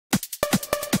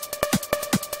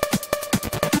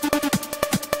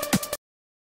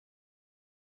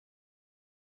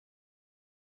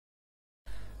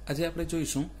આજે આપણે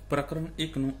જોઈશું પ્રકરણ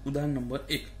 1 નું ઉદાહરણ નંબર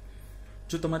 1।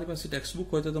 જો તમારી પાસે ટેક્સ્ટબુક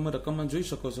હોય તો તમે રકમમાં જોઈ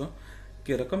શકો છો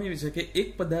કે રકમ એવી છે કે એક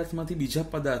પદાર્થમાંથી બીજા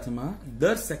પદાર્થમાં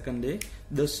દર સેકન્ડે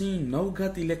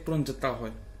 10⁹ ઇલેક્ટ્રોન જતા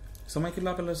હોય। સમય કેટલો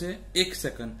આપેલો છે 1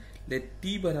 સેકન્ડ, એટલે t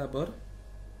બરાબર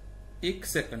 1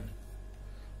 સેકન્ડ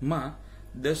માં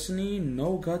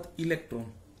 10⁹ ઇલેક્ટ્રોન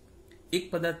એક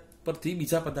પદાર્થ પરથી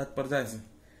બીજા પદાર્થ પર જાય છે।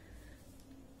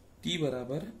 t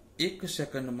બરાબર 1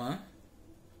 સેકન્ડમાં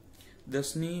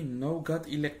 10⁹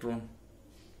 ઇલેક્ટ્રોન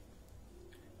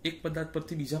એક પદાર્થ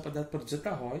પરથી બીજા પદાર્થ પર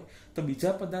જતા હોય તો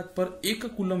બીજા પદાર્થ પર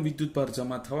 1 કુલમ વિદ્યુતભાર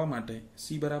જમા થવા માટે c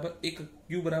બરાબર 1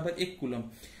 q બરાબર 1 કુલમ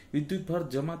વિદ્યુતભાર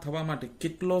જમા થવા માટે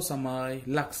કેટલો સમય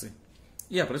લાગશે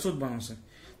એ આપણે શોધવાનું છે।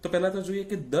 તો પહેલા તો જોઈએ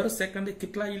કે દર સેકન્ડે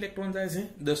કેટલા ઇલેક્ટ્રોન જાય છે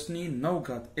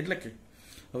 10⁹, એટલે કે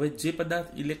હવે જે પદાર્થ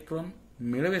ઇલેક્ટ્રોન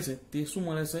મેળવે છે તે શું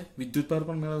મળે છે વિદ્યુતભાર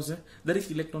પણ મેળવશે, દરેક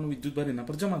ઇલેક્ટ્રોન વિદ્યુતભાર એના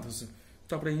પર જમા થશે।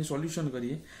 તો આપણે અહીં સોલ્યુશન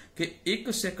કરીએ કે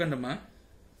 1 સેકન્ડમાં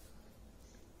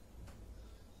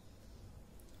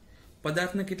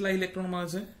પદાર્થને કેટલા ઇલેક્ટ્રોન મળે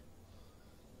છે,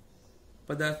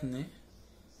 પદાર્થને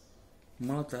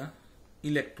મળતા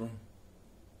ઇલેક્ટ્રોન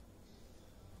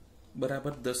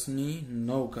બરાબર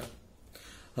 10⁹।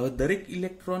 હવે દરેક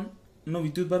ઇલેક્ટ્રોન નો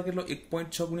વિદ્યુતભાર કેટલો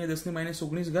 1.6 ×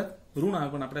 10⁻19 ઋણ આવે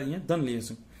પણ આપણે અહીંયા ધન લઈએ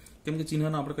છીએ કેમ કે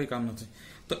ચિહ્નનો આપણે કોઈ કામ નથી।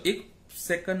 તો 1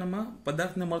 સેકન્ડમાં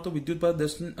પદાર્થને મળતો વિદ્યુતભાર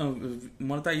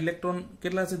મળતા ઇલેક્ટ્રોન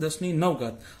કેટલા છે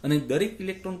 10⁹, અને દરેક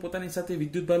ઇલેક્ટ્રોન પોતાની સાથે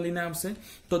વિદ્યુતભાર લઈને આવશે।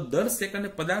 તો દર સેકન્ડે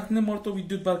પદાર્થને મળતો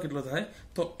વિદ્યુતભાર કેટલો થાય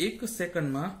તો 1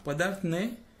 સેકન્ડમાં પદાર્થને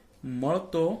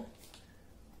મળતો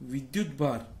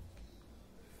વિદ્યુતભાર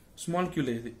સ્મોલ ક્યુ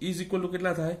લઈએ ઇઝ ઇક્વલ ટુ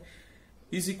કેટલા થાય,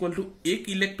 ઇઝ ઇક્વલ ટુ 1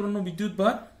 ઇલેક્ટ્રોનનો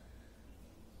વિદ્યુતભાર,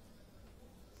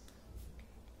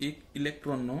 1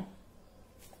 ઇલેક્ટ્રોનનો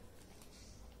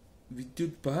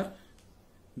વિદ્યુતભાર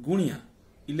ગુણ્યા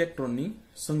ઇલેક્ટ્રોનની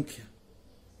સંખ્યા।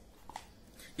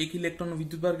 1 ઇલેક્ટ્રોનનો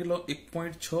વિદ્યુતભાર કેટલો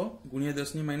 1.6 ×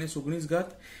 10⁻19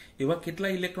 એવા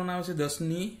કેટલા ઇલેક્ટ્રોન આવે છે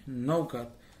 10⁹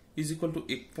 ઇઝ ઇક્વલ ટુ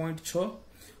 1.6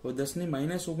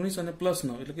 10⁻19 અને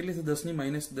 +9 એટલે કેટલી છે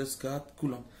 10⁻10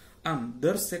 કુલમ। આમ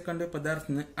દર સેકન્ડે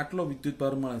પદાર્થને આટલો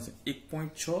વિદ્યુતભાર મળે છે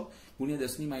 1.6 ×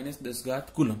 10⁻10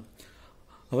 કુલમ।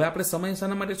 હવે આપણે સમય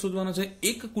શાના માટે શોધવાનો છે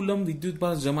 1 કુલમ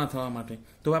વિદ્યુતભાર જમા થવા માટે।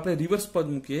 તો આપણે રિવર્સ પદ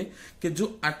મૂકીએ કે જો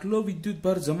આટલો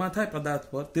વિદ્યુતભાર જમા થાય પદાર્થ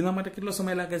પર તેના માટે કેટલો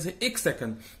સમય લાગે છે 1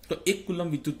 સેકન્ડ, તો 1 કુલમ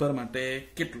વિદ્યુતભાર માટે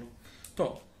કેટલો, તો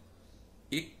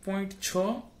 1.6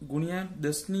 ×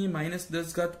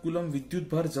 10⁻10 કુલમ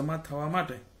વિદ્યુતભાર જમા થવા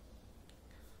માટે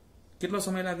કેટલો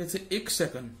સમય લાગે છે 1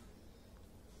 સેકન્ડ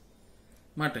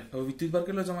માટે। હવે વિદ્યુતભાર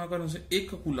કેટલો જમા કરવાનો છે 1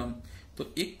 કુલમ, તો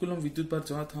 1 કુલમ વિદ્યુતભાર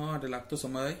જમા થવા માટે લાગતો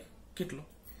સમય કેટલો,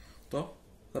 તો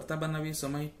કરતા બનાવીએ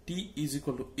સમય t ઇઝ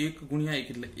ઇક્વલ ટુ 1 × 1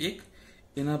 એટલે 1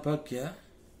 એના ભાગ્યા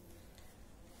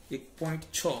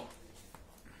 1.6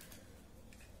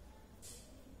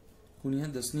 ×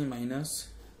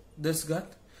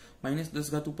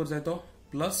 10⁻10 ઉપર જાય તો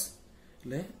પ્લસ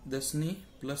એટલે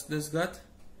 10⁻+10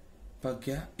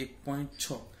 ભાગ્યા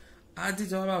 1.6। આ જે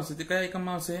જવાબ આવશે તે કયા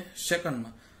એકમમાં આવશે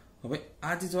સેકન્ડમાં। હવે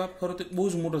આ જે જવાબ ખરો તે બહુ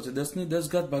જ મોટો છે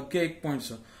 10⁻10 ભાગ્યા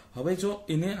 1.6। હવે જો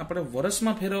એને આપણે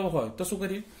વર્ષમાં ફેરવવો હોય તો શું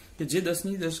કરીએ કે જે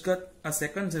 10⁻10 આ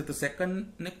સેકન્ડ છે તો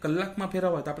સેકન્ડને કલાકમાં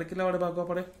ફેરવવા હોય તો આપણે કેટલા વડે ભાગવા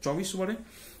પડે 24 વડે।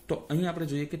 તો અહીં આપણે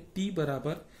જોઈએ કે t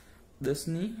બરાબર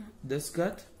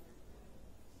 10⁻10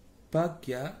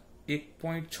 ભાગ્યા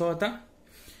 1.6 હતા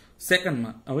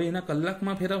સેકન્ડમાં। હવે એના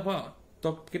કલાકમાં ફેરવવા તો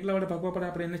કેટલા વડે ભાગવા પડે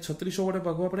આપણે એને 3600 વડે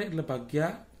ભાગવા પડે એટલે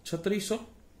ભાગ્યા 3600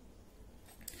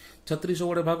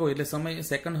 વડે ભાગો એટલે સમય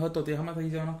સેકન્ડ હતો તે આમાં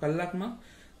થઈ જવાનો કલાકમાં,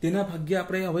 તેના ભાગ્યા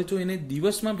આપણે હવે જો એને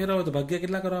દિવસમાં ફેરવો તો ભાગ્યા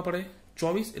કેટલા કરવા પડે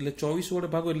 24 એટલે 24 વડે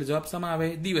ભાગો એટલે જવાબ શામાં આવે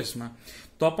દિવસમાં।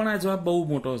 તો પણ આ જવાબ બહુ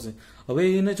મોટો હશે। હવે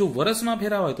એને જો વર્ષમાં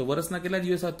ફેરવા હોય તો વર્ષના કેટલા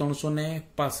દિવસ આવે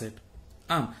 365।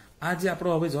 આમ આ જે આપણો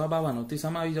હવે જવાબ આવવાનો તે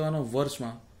શામાં આવી જવાનો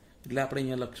વર્ષમાં, એટલે આપણે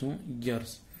અહીંયા લખશું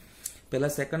યર્સ।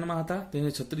 પહેલા સેકન્ડમાં હતા તેને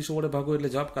 3600 વડે ભાગો એટલે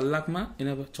જવાબ કલાકમાં,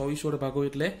 એને 24 વડે ભાગો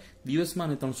એટલે દિવસમાં,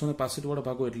 અને 365 વડે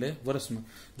ભાગો એટલે વર્ષમાં।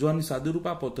 જો આની સાદું રૂપ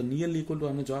આપો તો નિયરલી ઇક્વલ ટુ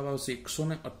આનો જવાબ આવશે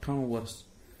 198 વર્ષ।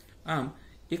 આમ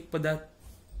એક પદાર્થ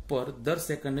પર દર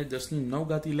સેકન્ડે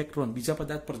 10⁹ ઇલેક્ટ્રોન બીજા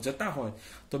પદાર્થ પર જતા હોય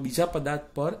તો બીજા પદાર્થ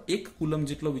પર 1 કુલમ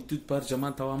જેટલો વિદ્યુતભાર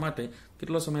જમા થવા માટે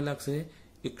કેટલો સમય લાગશે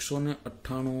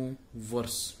 198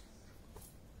 વર્ષ।